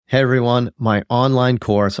Hey everyone, my online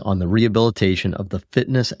course on the rehabilitation of the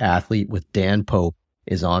fitness athlete with Dan Pope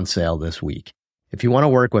is on sale this week. If you want to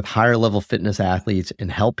work with higher level fitness athletes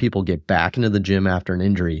and help people get back into the gym after an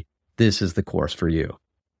injury, this is the course for you.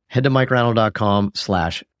 Head to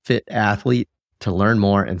MikeReinold.com/fitathlete to learn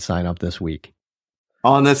more and sign up this week.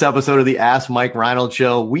 On this episode of the Ask Mike Reinold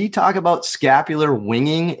Show, we talk about scapular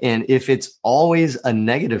winging and if it's always a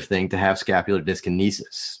negative thing to have scapular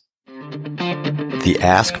dyskinesis. The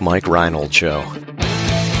Ask Mike Reinold Show.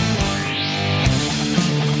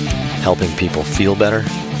 Helping people feel better,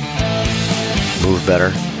 move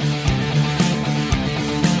better,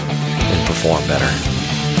 and perform better.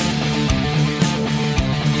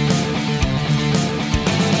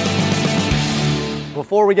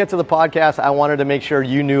 Before we get to the podcast, I wanted to make sure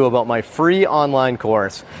you knew about my free online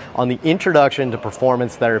course on the Introduction to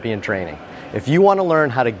Performance Therapy and Training. If you want to learn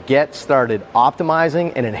how to get started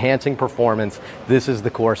optimizing and enhancing performance, this is the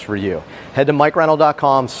course for you. Head to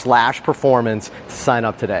MikeReinold.com/performance to sign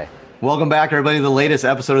up today. Welcome back, everybody, to the latest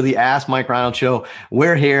episode of the Ask Mike Reinold Show.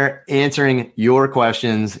 We're here answering your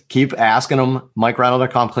questions. Keep asking them.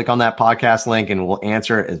 MikeReinold.com. Click on that podcast link, and we'll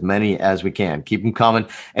answer as many as we can. Keep them coming.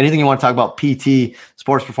 Anything you want to talk about, PT,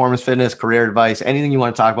 sports performance, fitness, career advice, anything you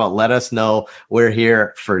want to talk about, let us know. We're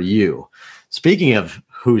here for you. Speaking of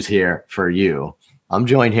who's here for you, I'm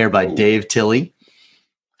joined here by Dave Tilley.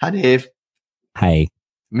 Hi, Dave. Hi.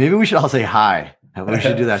 Maybe we should all say hi. We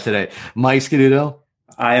should do that today. Mike Scaduto.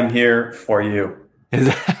 I am here for you.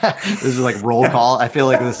 This is like roll call. I feel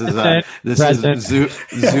like this is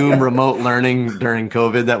Zoom remote learning during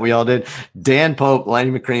COVID that we all did. Dan Pope,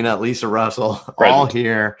 Lenny McCreena, Lisa Russell, Present. All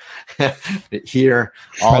here,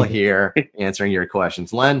 all here answering your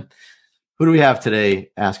questions. Len, who do we have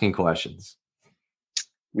today asking questions?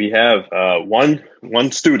 We have one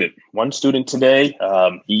student today.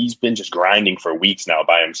 He's been just grinding for weeks now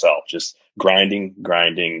by himself, just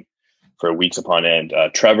grinding for weeks upon end.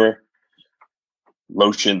 Trevor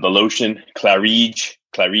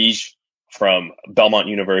Clarige from Belmont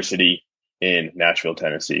University in Nashville,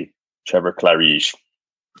 Tennessee. Trevor Clarige.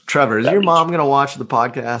 Trevor, is your mom going to watch the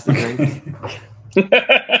podcast, I think?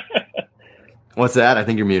 What's that? I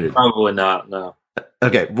think you're muted. Probably not, no.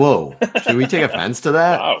 Okay, whoa. Should we take offense to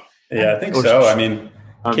that? Wow. Yeah, I think so. I mean,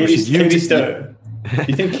 Katie Stone.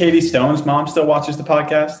 You think Katie Stone's mom still watches the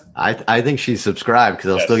podcast? I think she's subscribed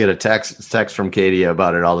because I'll still get a text from Katie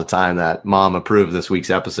about it all the time that mom approved this week's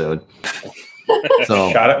episode.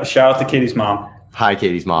 So shout out to Katie's mom. Hi,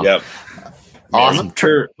 Katie's mom. Yep. Awesome.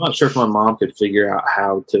 I'm not sure if my mom could figure out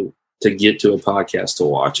how to get to a podcast to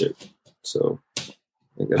watch it. So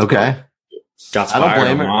okay. Shots I don't fired,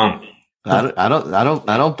 blame her. Mom. I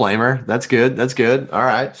don't blame her. That's good. All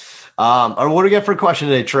right. Or what do we get for a question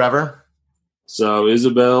today, Trevor? So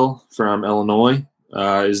Isabel from Illinois,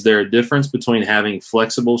 is there a difference between having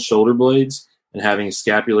flexible shoulder blades and having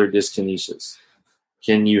scapular dyskinesis?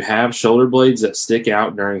 Can you have shoulder blades that stick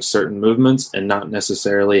out during certain movements and not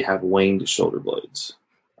necessarily have winged shoulder blades?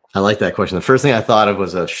 I like that question. The first thing I thought of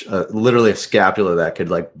was literally a scapula that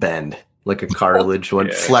could like bend. Like a cartilage one,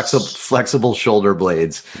 Yes. flexible shoulder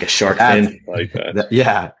blades, Like a shark fin. Like that.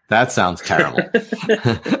 Yeah, that sounds terrible.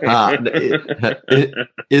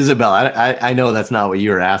 Isabel, I know that's not what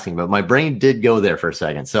you were asking, but my brain did go there for a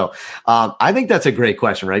second. So I think that's a great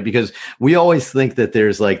question, right? Because we always think that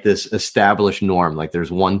there's like this established norm, like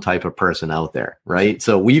there's one type of person out there, right?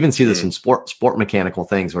 So we even see this in sport mechanical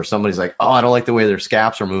things where somebody's like, oh, I don't like the way their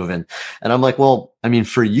scaps are moving. And I'm like, well, I mean,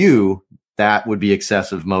 for you, that would be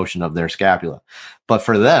excessive motion of their scapula. But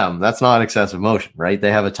for them, that's not excessive motion, right?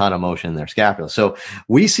 They have a ton of motion in their scapula. So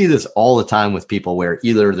we see this all the time with people where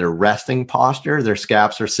either their resting posture, their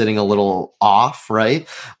scaps are sitting a little off, right?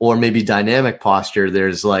 Or maybe dynamic posture,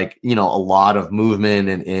 there's like, a lot of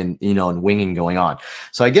movement and winging going on.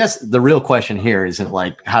 So I guess the real question here isn't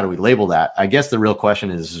like, how do we label that? I guess the real question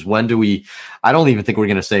is when do we, I don't even think we're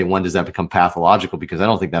going to say when does that become pathological, because I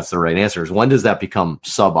don't think that's the right answer. Is when does that become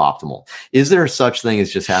suboptimal? Is there such thing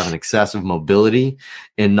as just having excessive mobility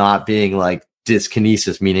and not being like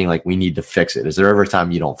dyskinesis, meaning like we need to fix it? Is there ever a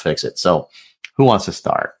time you don't fix it? So who wants to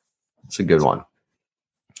start? It's a good one.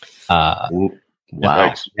 Wow.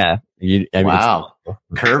 Yeah. Wow.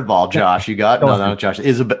 Curveball, Josh. You got no, Josh.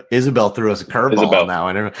 Isabel threw us a curveball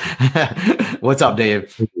now. What's up,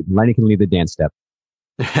 Dave? Lenny can lead the dance step.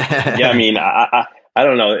 Yeah, I mean, I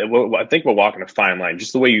don't know. I think we're walking a fine line.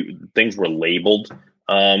 Just the way things were labeled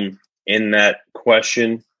in that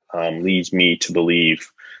question leads me to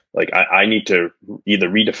believe like I need to either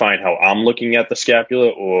redefine how I'm looking at the scapula,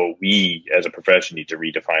 or we as a profession need to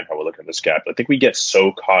redefine how we're looking at the scapula. I think we get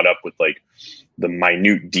so caught up with like the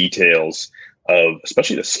minute details of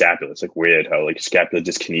especially the scapula. It's like weird how like scapular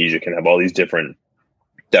dyskinesia can have all these different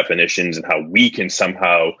definitions and how we can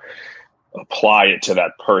somehow apply it to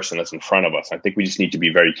that person that's in front of us. I think we just need to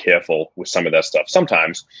be very careful with some of that stuff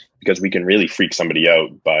sometimes, because we can really freak somebody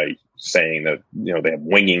out by saying that, you know, they have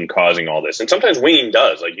winging causing all this. And sometimes winging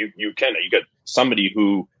does, like you get somebody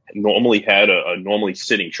who normally had a normally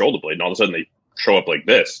sitting shoulder blade and all of a sudden they show up like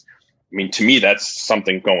this. I mean, to me, that's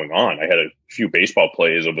something going on. I had a few baseball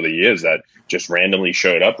players over the years that just randomly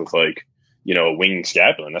showed up with like, you know, a winging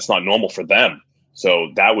scapula, and that's not normal for them. So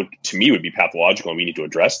that would, to me, would be pathological, and we need to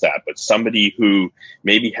address that. But somebody who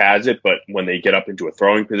maybe has it, but when they get up into a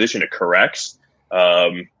throwing position, it corrects.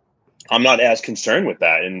 I'm not as concerned with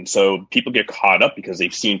that. And so people get caught up because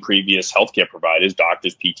they've seen previous healthcare providers,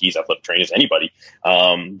 doctors, PTs, athletic trainers, anybody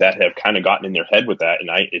that have kind of gotten in their head with that. And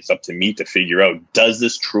it's up to me to figure out, does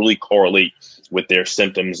this truly correlate with their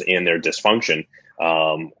symptoms and their dysfunction?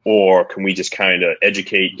 Or can we just kind of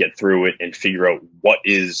educate, get through it, and figure out what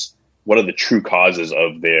are the true causes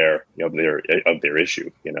of their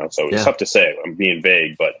issue? You know, so it's tough to say. I'm being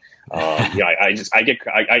vague, but I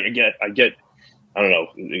get. I don't know.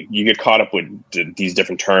 You get caught up with these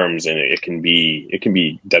different terms, and it can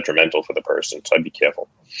be detrimental for the person. So I'd be careful.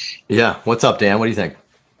 Yeah. What's up, Dan? What do you think?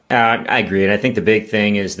 I agree. And I think the big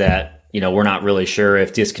thing is that, you know, we're not really sure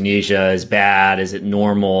if dyskinesia is bad. Is it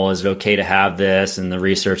normal? Is it okay to have this? And the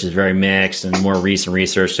research is very mixed, and more recent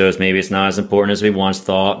research shows maybe it's not as important as we once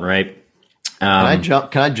thought, right?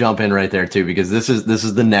 Can I jump in right there too? Because this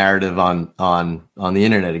is the narrative on the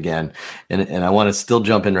internet again. And I want to still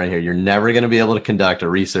jump in right here. You're never going to be able to conduct a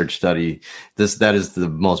research study. That is the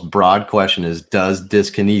most broad question, is, does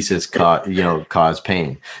dyskinesis cause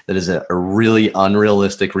pain? That is a really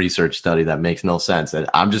unrealistic research study that makes no sense. And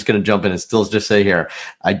I'm just going to jump in and still just say here,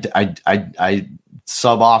 I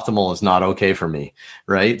suboptimal is not okay for me,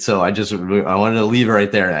 right? So I wanted to leave it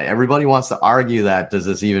right there. Everybody wants to argue that, does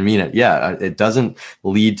this even mean it? Yeah, it doesn't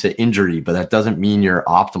lead to injury, but that doesn't mean you're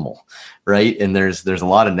optimal, right? And there's a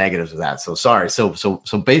lot of negatives of that. So sorry. So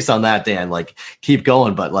based on that, Dan, like, keep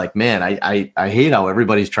going. But like, man, I hate how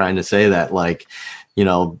everybody's trying to say that, like,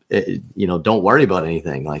 don't worry about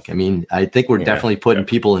anything. Like, I mean, I think we're definitely putting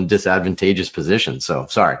people in disadvantageous positions. So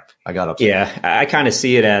sorry, I got upset. Yeah, I kind of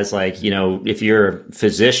see it as like, you know, if you're a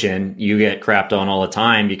physician, you get crapped on all the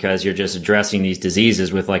time because you're just addressing these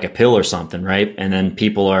diseases with like a pill or something, right? And then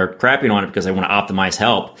people are crapping on it because they want to optimize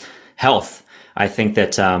health. I think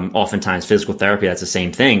that oftentimes physical therapy, that's the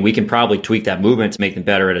same thing. We can probably tweak that movement to make them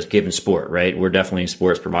better at a given sport, right? We're definitely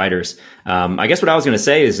sports providers. I guess what I was going to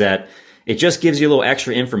say is that it just gives you a little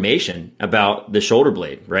extra information about the shoulder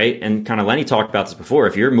blade, right? And kind of Lenny talked about this before.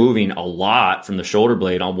 If you're moving a lot from the shoulder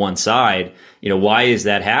blade on one side, you know, why is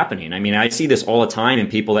that happening? I mean, I see this all the time in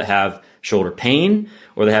people that have shoulder pain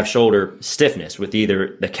or they have shoulder stiffness with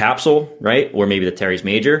either the capsule, right, or maybe the teres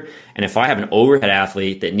major. And if I have an overhead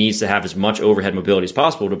athlete that needs to have as much overhead mobility as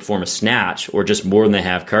possible to perform a snatch or just more than they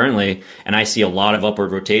have currently, and I see a lot of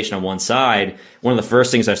upward rotation on one side, one of the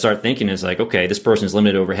first things I start thinking is like, okay, this person is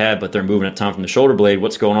limited overhead, but they're moving a ton from the shoulder blade.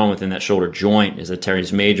 What's going on within that shoulder joint? Is the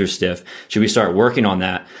teres major stiff? Should we start working on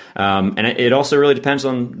that? And it also really depends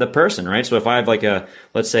on the person, right? So if I have like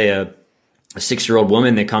let's say a 6-year-old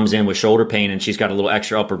woman that comes in with shoulder pain and she's got a little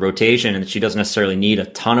extra upward rotation and she doesn't necessarily need a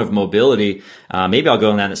ton of mobility, maybe I'll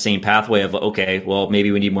go in that same pathway of, okay, well,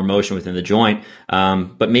 maybe we need more motion within the joint,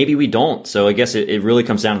 but maybe we don't. So I guess it really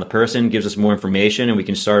comes down to the person, gives us more information, and we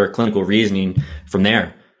can start our clinical reasoning from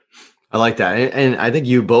there. I like that. And I think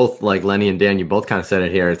you both, like Lenny and Dan, you both kind of said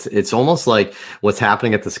it here. It's almost like what's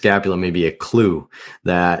happening at the scapula may be a clue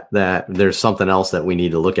that there's something else that we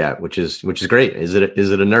need to look at, which is great. Is it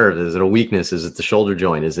a nerve? Is it a weakness? Is it the shoulder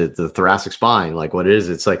joint? Is it the thoracic spine? Like, what is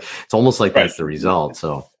it? It's almost like that's the result.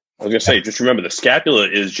 So I was going to say, just remember the scapula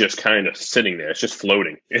is just kind of sitting there. It's just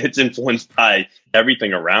floating. It's influenced by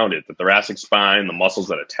everything around it, the thoracic spine, the muscles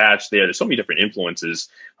that attach there. There's so many different influences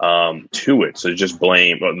to it. So just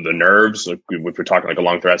blame the nerves, if we're talking like a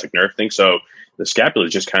long thoracic nerve thing. So the scapula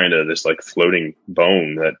is just kind of this like floating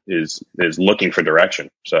bone that is looking for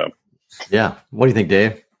direction. So, yeah. What do you think,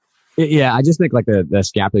 Dave? Yeah, I just think like the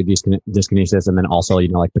scapular dyskinesis and then also, you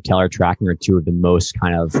know, like patellar tracking are two of the most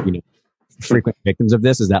kind of, you know, frequent victims of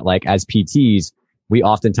this. Is that like as PTs, we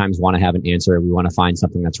oftentimes want to have an answer. We want to find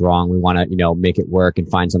something that's wrong. We want to, you know, make it work and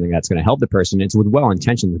find something that's going to help the person. It's with well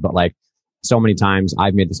intentions, but like so many times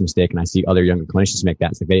I've made this mistake and I see other younger clinicians make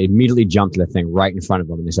that. It's like they immediately jump to the thing right in front of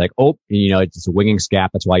them and they're like, oh, it's a winging scap.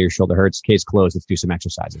 That's why your shoulder hurts. Case closed. Let's do some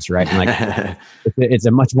exercises, right? And like, it's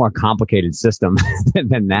a much more complicated system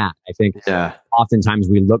than that. I think oftentimes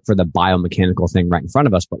we look for the biomechanical thing right in front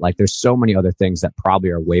of us, but like there's so many other things that probably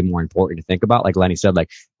are way more important to think about. Like Lenny said, like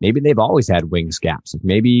maybe they've always had wing scaps.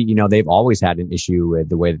 Maybe, they've always had an issue with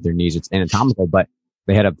the way that their knees, it's anatomical, but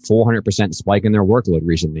they had a 400% spike in their workload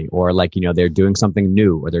recently, or like, they're doing something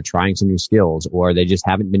new, or they're trying some new skills, or they just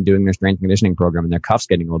haven't been doing their strength and conditioning program and their cuff's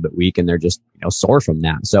getting a little bit weak and they're just, sore from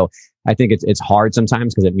that. So I think it's hard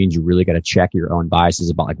sometimes because it means you really got to check your own biases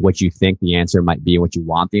about like what you think the answer might be and what you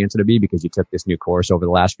want the answer to be because you took this new course over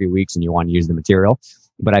the last few weeks and you want to use the material.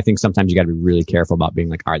 But I think sometimes you got to be really careful about being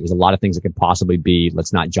like, all right, there's a lot of things that could possibly be,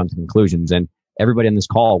 let's not jump to conclusions. And everybody on this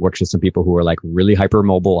call works with some people who are like really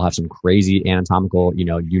hypermobile, have some crazy anatomical,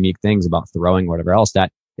 unique things about throwing or whatever else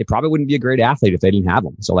that they probably wouldn't be a great athlete if they didn't have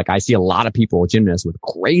them. So like I see a lot of people, gymnasts with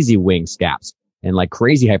crazy wing scaps and like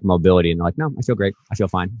crazy hypermobility. And they're like, no, I feel great. I feel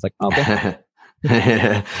fine. It's like, oh, okay.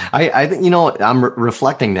 I think, I'm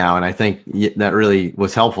reflecting now and I think that really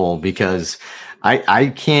was helpful because I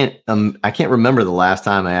can't remember the last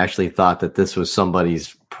time I actually thought that this was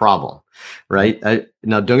somebody's problem. Right.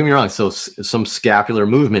 Now, don't get me wrong. So some scapular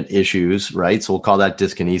movement issues, right? So we'll call that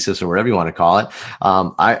dyskinesis or whatever you want to call it.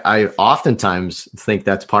 I oftentimes think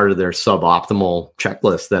that's part of their suboptimal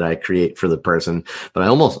checklist that I create for the person, but I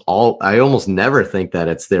almost never think that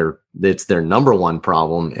it's their number one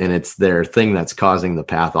problem and it's their thing that's causing the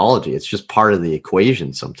pathology. It's just part of the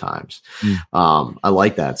equation sometimes. I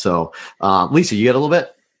like that. So, Lisa, you got a little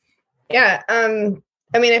bit? Yeah.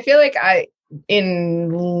 I feel like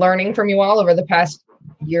in learning from you all over the past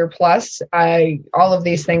year plus, all of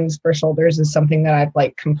these things for shoulders is something that I've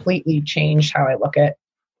like completely changed how I look at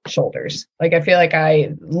shoulders. Like, I feel like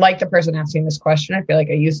the person asking this question, I feel like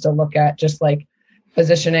I used to look at just like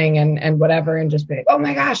positioning and whatever, and just be like, oh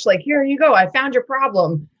my gosh, like, here you go. I found your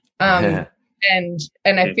problem. And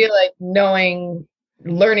I feel like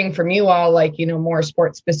learning from you all, like, more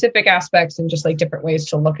sport specific aspects and just like different ways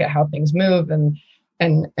to look at how things move and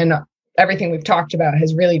everything we've talked about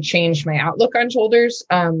has really changed my outlook on shoulders.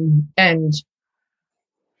 And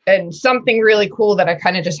something really cool that I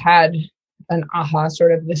kind of just had an aha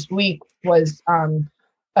sort of this week was a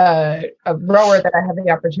rower that I had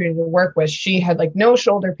the opportunity to work with. She had like no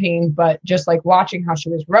shoulder pain, but just like watching how she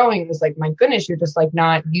was rowing, it was like, my goodness, you're just like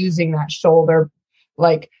not using that shoulder,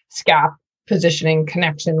 like scap positioning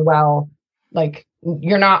connection well. Like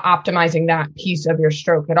you're not optimizing that piece of your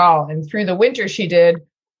stroke at all. And through the winter, she did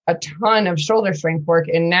a ton of shoulder strength work.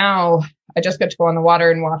 And now I just got to go on the water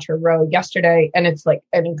and watch her row yesterday. And it's like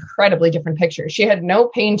an incredibly different picture. She had no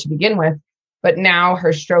pain to begin with, but now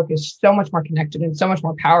her stroke is so much more connected and so much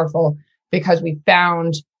more powerful because we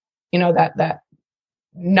found, that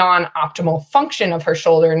non-optimal function of her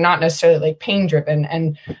shoulder, not necessarily like pain driven.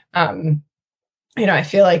 And, I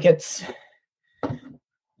feel like it's,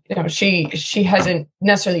 she hasn't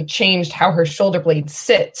necessarily changed how her shoulder blade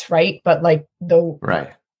sits. Right. But like the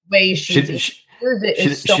way she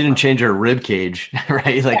didn't change her rib cage,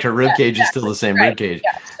 right? Like her rib cage is still the same rib cage.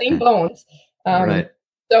 Yeah, same bones. Right.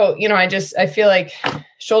 So, I feel like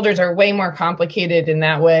shoulders are way more complicated in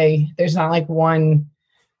that way. There's not like one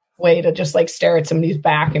way to just like stare at somebody's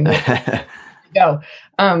back and go.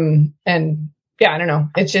 And yeah, I don't know.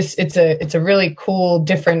 It's just, it's a really cool,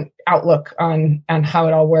 different outlook on how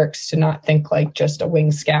it all works, to not think like just a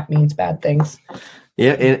wing scap means bad things.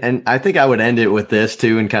 Yeah. And I think I would end it with this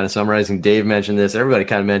too, and kind of summarizing. Dave mentioned this. Everybody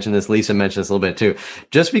kind of mentioned this. Lisa mentioned this a little bit too.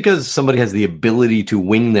 Just because somebody has the ability to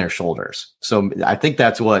wing their shoulders. So I think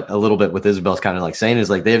that's what a little bit with Isabel's kind of like saying is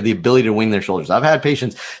like, they have the ability to wing their shoulders. I've had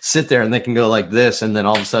patients sit there and they can go like this. And then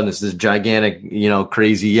all of a sudden it's this gigantic,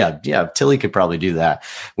 crazy. Yeah. Tilly could probably do that.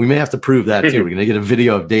 We may have to prove that too. We're going to get a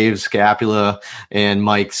video of Dave's scapula and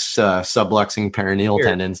Mike's subluxing perineal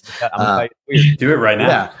tendons. Do it right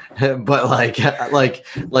now. Yeah. But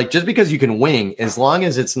like just because you can wing, as long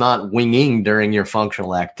as it's not winging during your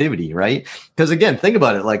functional activity, right? Because again, think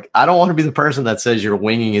about it. Like, I don't want to be the person that says your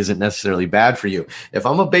winging isn't necessarily bad for you. If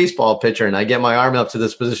I'm a baseball pitcher and I get my arm up to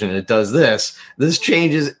this position and it does this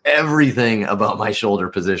changes everything about my shoulder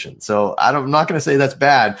position. So I'm not going to say that's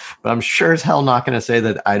bad, but I'm sure as hell not going to say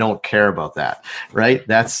that I don't care about that, right?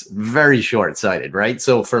 That's very short-sighted, right?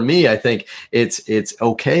 So for me, I think it's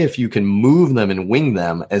okay if you can move them and wing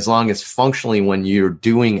them as as long as functionally when you're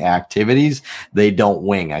doing activities, they don't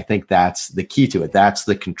wing. I think that's the key to it. That's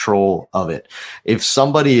the control of it. If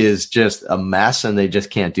somebody is just a mess and they just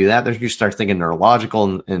can't do that, you start thinking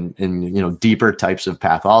neurological and deeper types of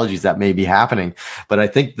pathologies that may be happening. But I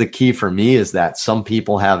think the key for me is that some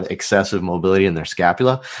people have excessive mobility in their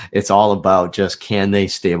scapula. It's all about just, can they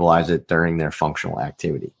stabilize it during their functional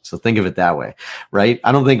activity? So think of it that way, right?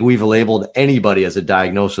 I don't think we've labeled anybody as a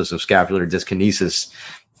diagnosis of scapular dyskinesis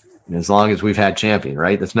as long as we've had Champion,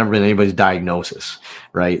 right? That's never been anybody's diagnosis,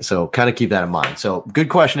 right? So kind of keep that in mind. So good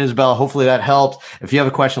question, Isabel. Hopefully that helped. If you have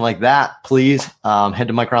a question like that, please head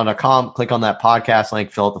to mikereinold.com, click on that podcast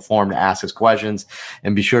link, fill out the form to ask us questions,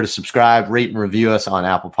 and be sure to subscribe, rate, and review us on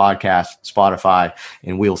Apple Podcasts, Spotify,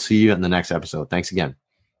 and we'll see you in the next episode. Thanks again.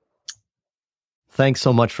 Thanks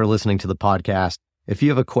so much for listening to the podcast. If you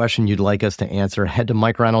have a question you'd like us to answer, head to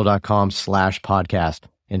mikereinold.com/podcast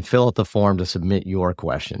and fill out the form to submit your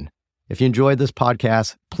question. If you enjoyed this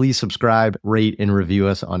podcast, please subscribe, rate, and review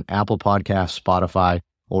us on Apple Podcasts, Spotify,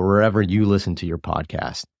 or wherever you listen to your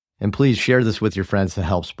podcast. And please share this with your friends to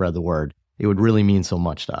help spread the word. It would really mean so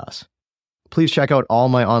much to us. Please check out all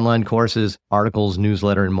my online courses, articles,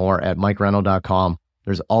 newsletter, and more at mikereinold.com.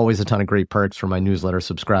 There's always a ton of great perks for my newsletter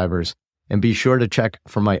subscribers. And be sure to check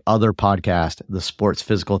for my other podcast, the Sports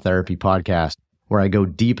Physical Therapy Podcast, where I go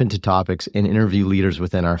deep into topics and interview leaders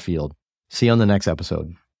within our field. See you on the next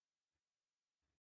episode.